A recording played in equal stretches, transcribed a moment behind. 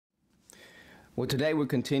Well, today we're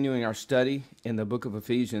continuing our study in the book of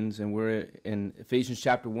Ephesians, and we're in Ephesians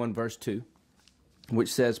chapter 1, verse 2,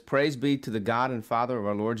 which says, "Praise be to the God and Father of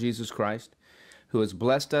our Lord Jesus Christ, who has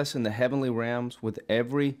blessed us in the heavenly realms with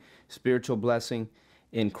every spiritual blessing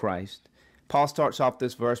in Christ." Paul starts off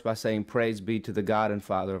this verse by saying, "Praise be to the God and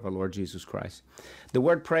Father of our Lord Jesus Christ." The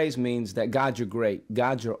word praise means that God, you're great,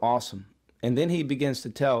 God, you're awesome. And then he begins to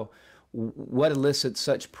tell what elicits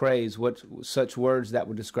such praise, what such words that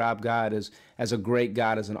would describe God as a great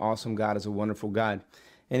God, as an awesome God, as a wonderful God.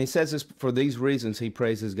 And he says this for these reasons he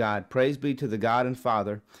praises God. Praise be to the God and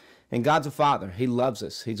Father. And God's a Father. He loves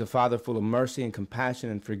us. He's a Father full of mercy and compassion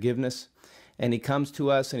and forgiveness. And he comes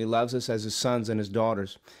to us and he loves us as his sons and his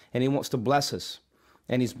daughters. And he wants to bless us.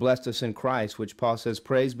 And he's blessed us in Christ, which Paul says,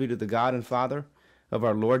 "Praise be to the God and Father of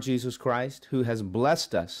our Lord Jesus Christ, who has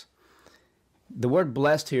blessed us." The word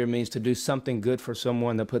blessed here means to do something good for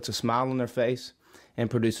someone that puts a smile on their face and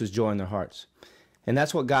produces joy in their hearts. And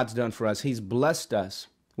that's what God's done for us. He's blessed us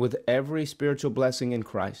with every spiritual blessing in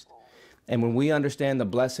Christ. And when we understand the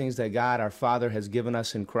blessings that God, our Father, has given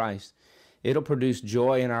us in Christ, it'll produce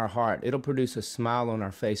joy in our heart. It'll produce a smile on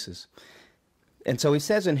our faces. And so he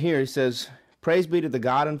says in here, he says, "Praise be to the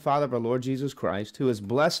God and Father of our Lord Jesus Christ, who has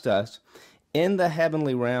blessed us in the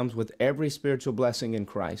heavenly realms with every spiritual blessing in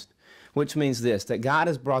Christ." Which means this, that God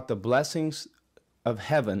has brought the blessings of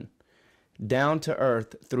heaven down to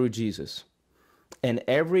earth through Jesus. And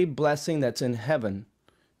every blessing that's in heaven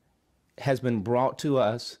has been brought to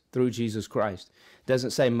us through Jesus Christ. It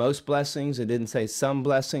doesn't say most blessings. It didn't say some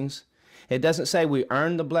blessings. It doesn't say we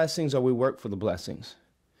earn the blessings or we work for the blessings.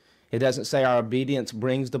 It doesn't say our obedience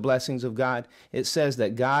brings the blessings of God. It says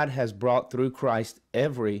that God has brought through Christ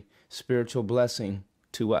every spiritual blessing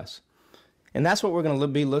to us. And that's what we're going to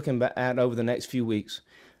be looking at over the next few weeks.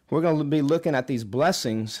 We're going to be looking at these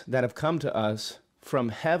blessings that have come to us from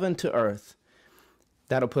heaven to earth,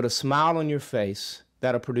 that'll put a smile on your face,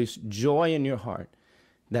 that'll produce joy in your heart,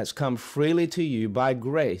 that's come freely to you by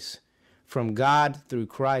grace from God through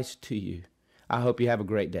Christ to you. I hope you have a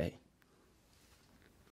great day.